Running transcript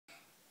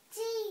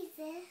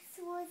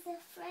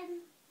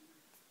friend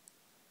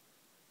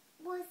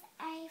was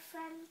a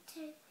friend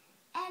to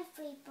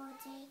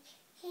everybody.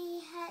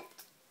 He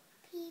helped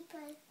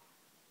people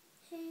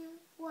who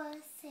were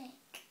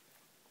sick.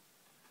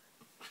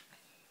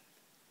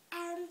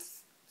 And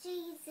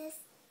Jesus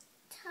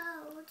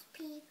told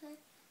people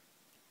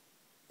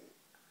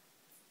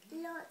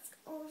lots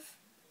of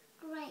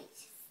great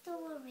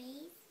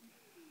stories.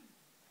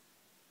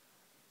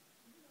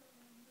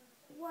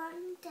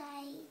 One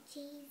day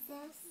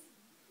Jesus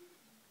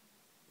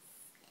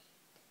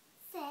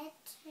said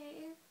to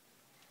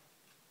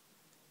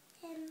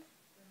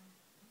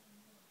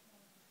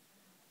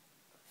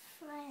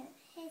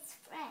his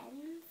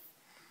friends,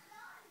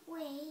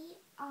 "We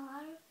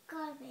are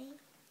going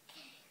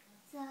to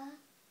the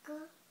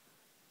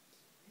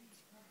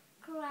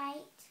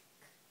great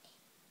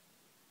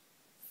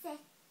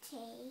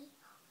city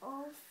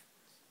of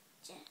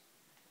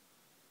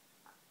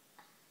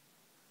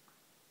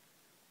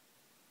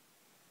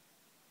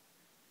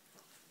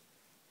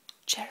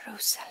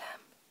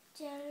Jerusalem.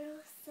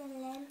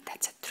 Jerusalem.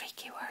 That's a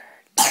tricky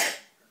word.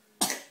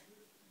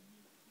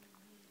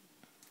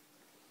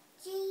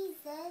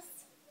 Jesus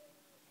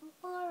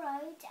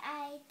borrowed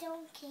a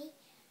donkey.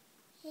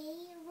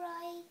 He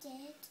rode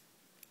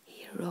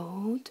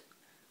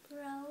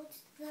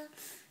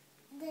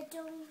the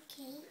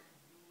donkey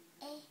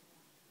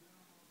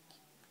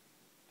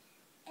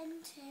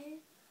into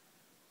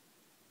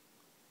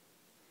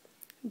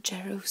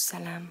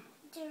Jerusalem.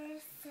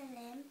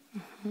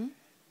 Mm-hmm.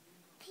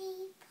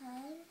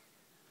 People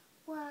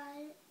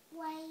were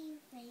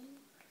waving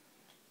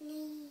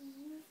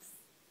leaves.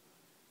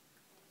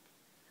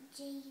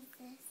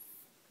 Jesus.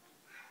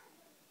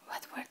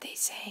 What were they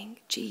saying?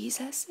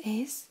 Jesus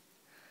is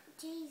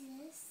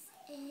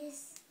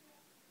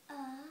a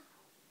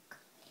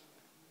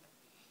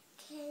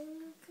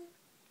king.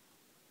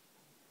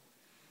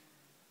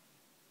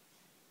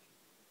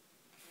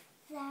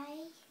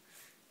 They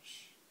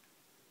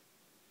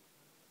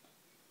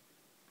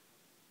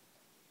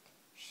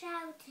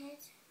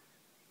shouted,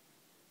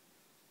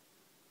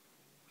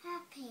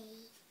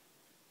 "Happy."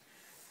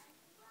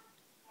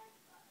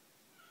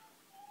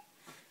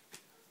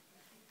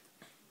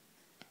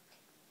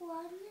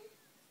 One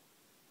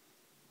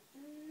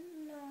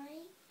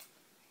night,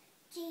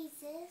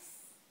 Jesus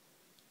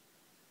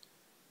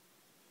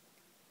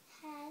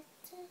had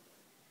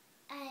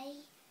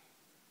a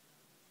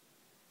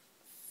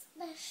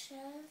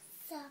special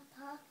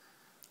supper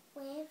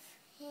with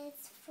his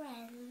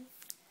friends.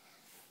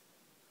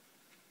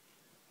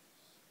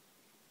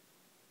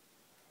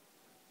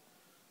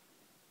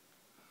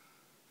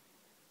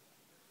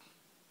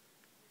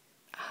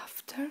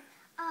 After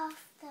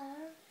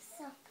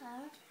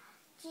supper,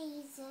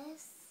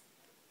 Jesus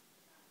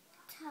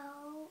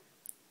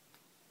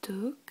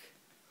took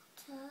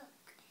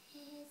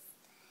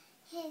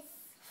his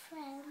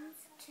friends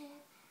to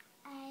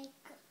a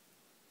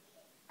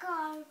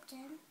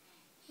garden.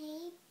 He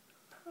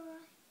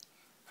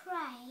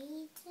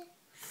prayed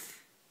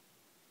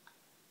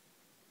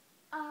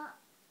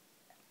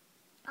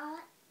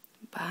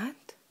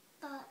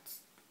but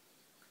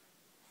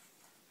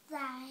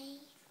they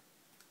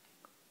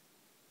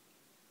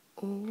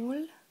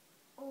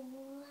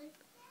all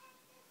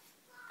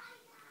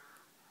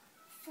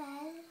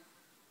fell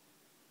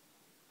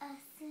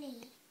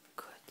asleep.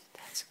 Good,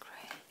 that's great.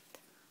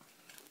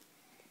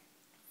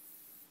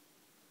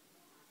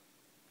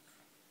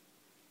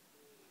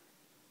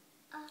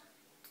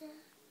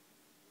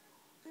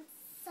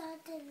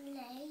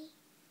 Suddenly,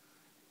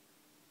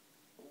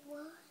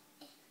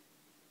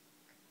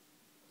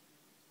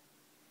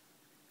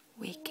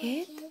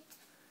 Wicked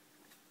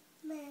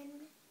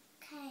men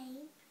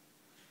came.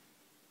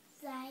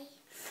 They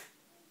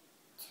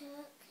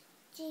took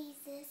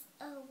Jesus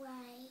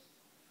away.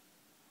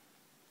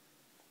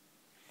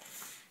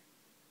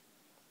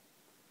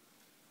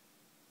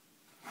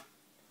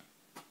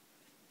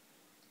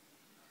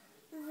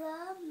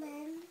 The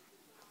men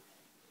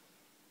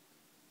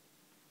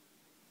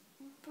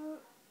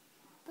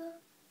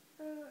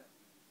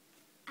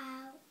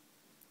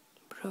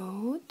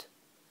brought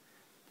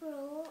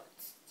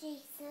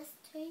Jesus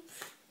to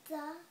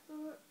the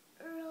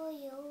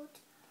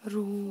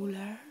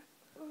ruler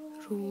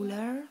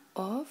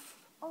of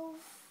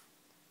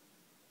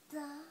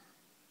the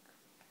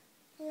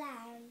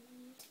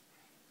land.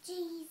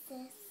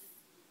 Jesus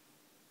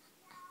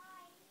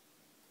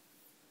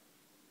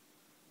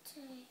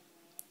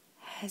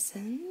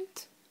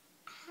hasn't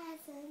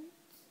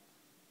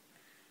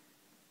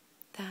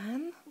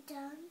done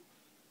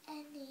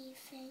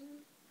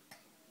anything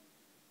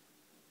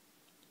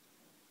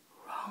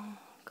wrong.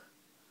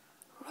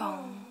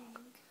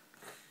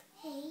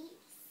 He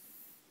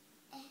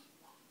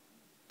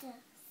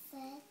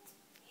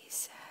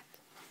said.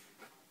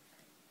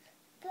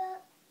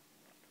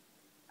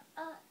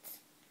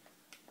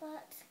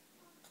 But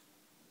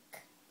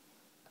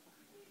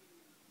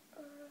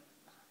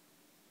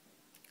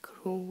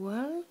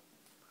Cruel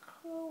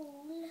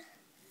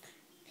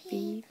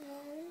people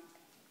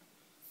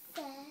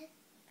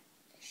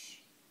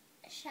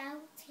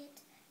shouted,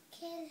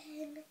 kill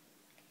him,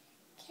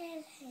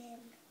 kill him.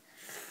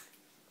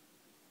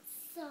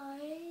 So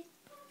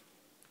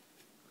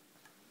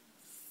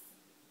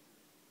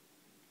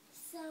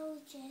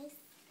soldiers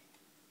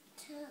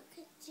took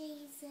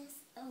Jesus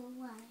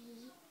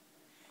away.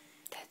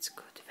 That's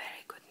good,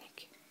 very good,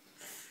 Nikki.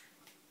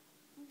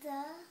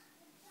 The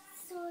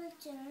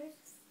soldiers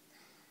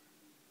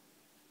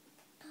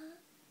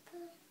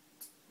put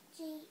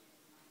Jesus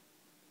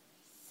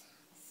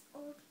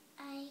on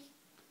a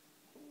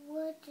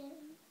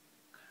wooden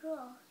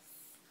cross.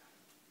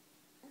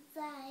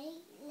 They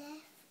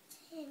left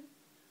him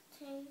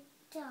to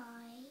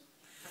die.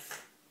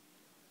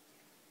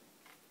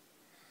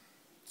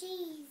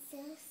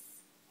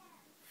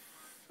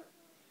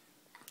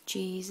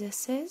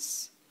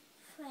 Jesus's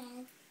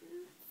friends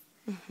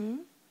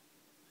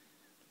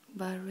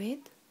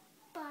buried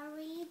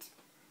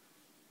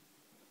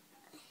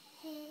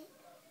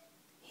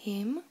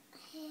him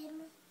him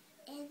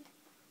in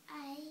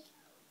a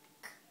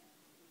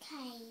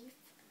cave.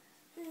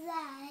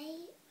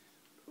 They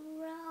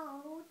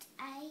rolled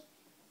a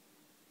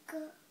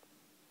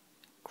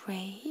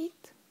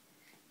great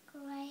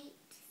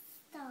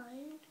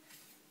stone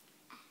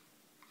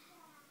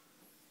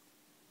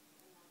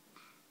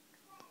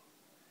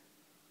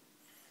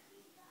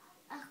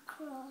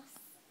across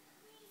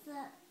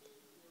the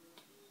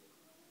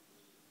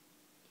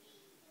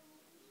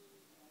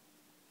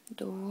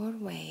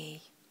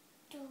doorway.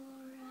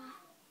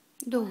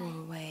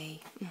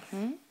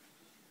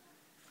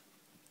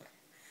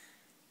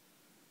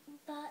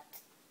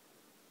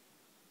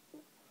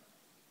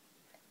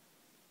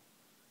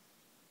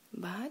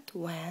 But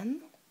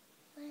when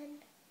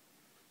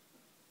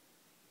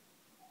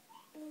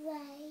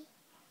they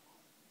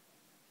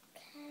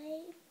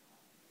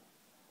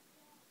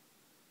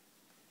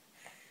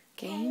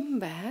came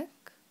back,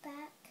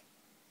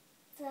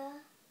 the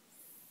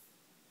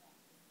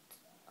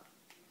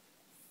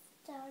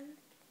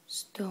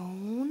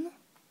stone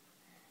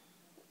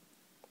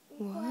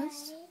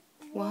was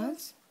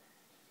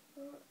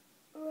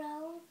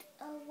rolled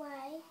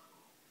away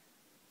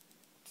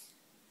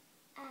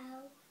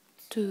out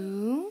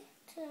to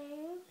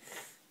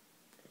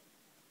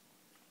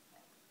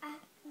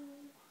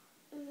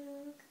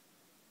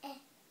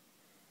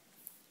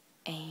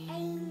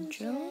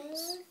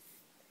angels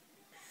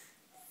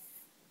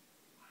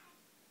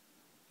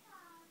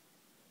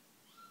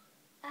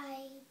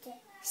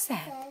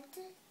said,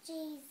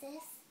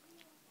 Jesus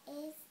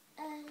is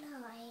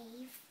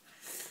alive.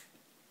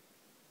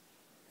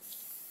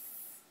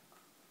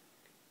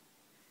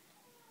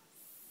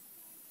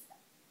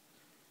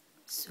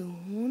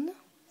 Soon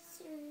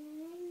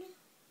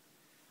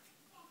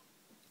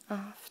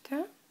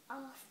after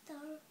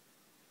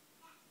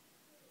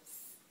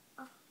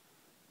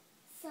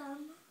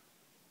some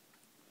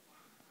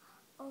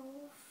of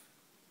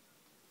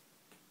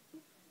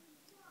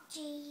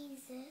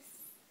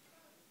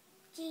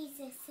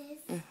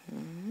Jesus's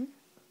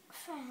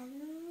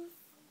friends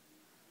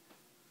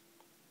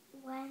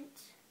went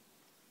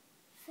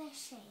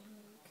fishing.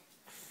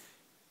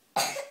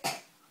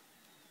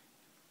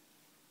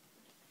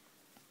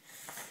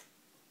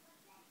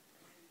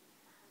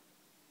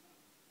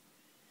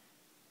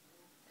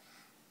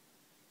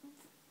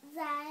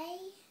 They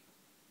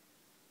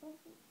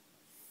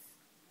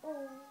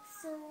all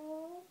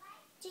saw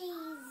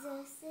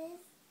Jesus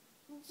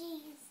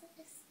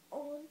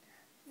on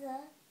the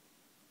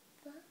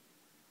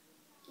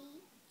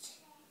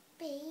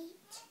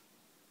beach.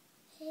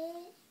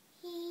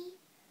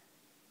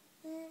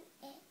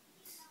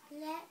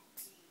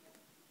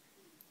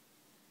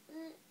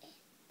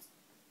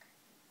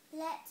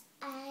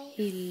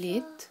 He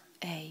lit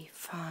a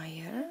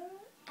fire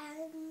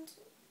and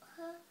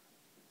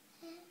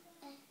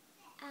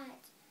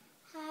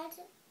had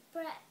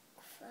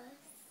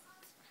breakfast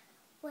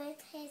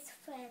with his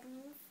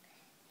friends.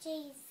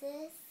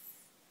 Jesus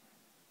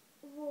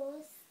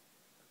was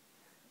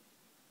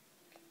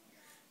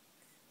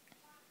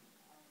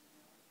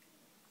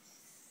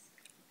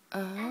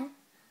alive.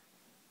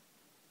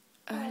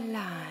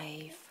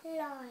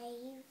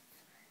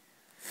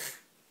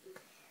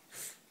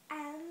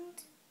 And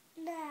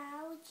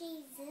now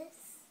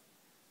Jesus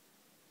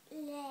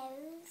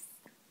lives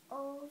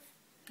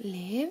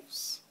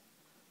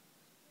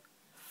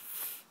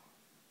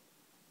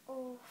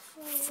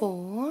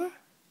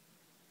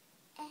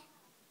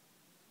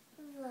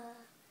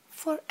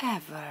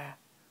forever.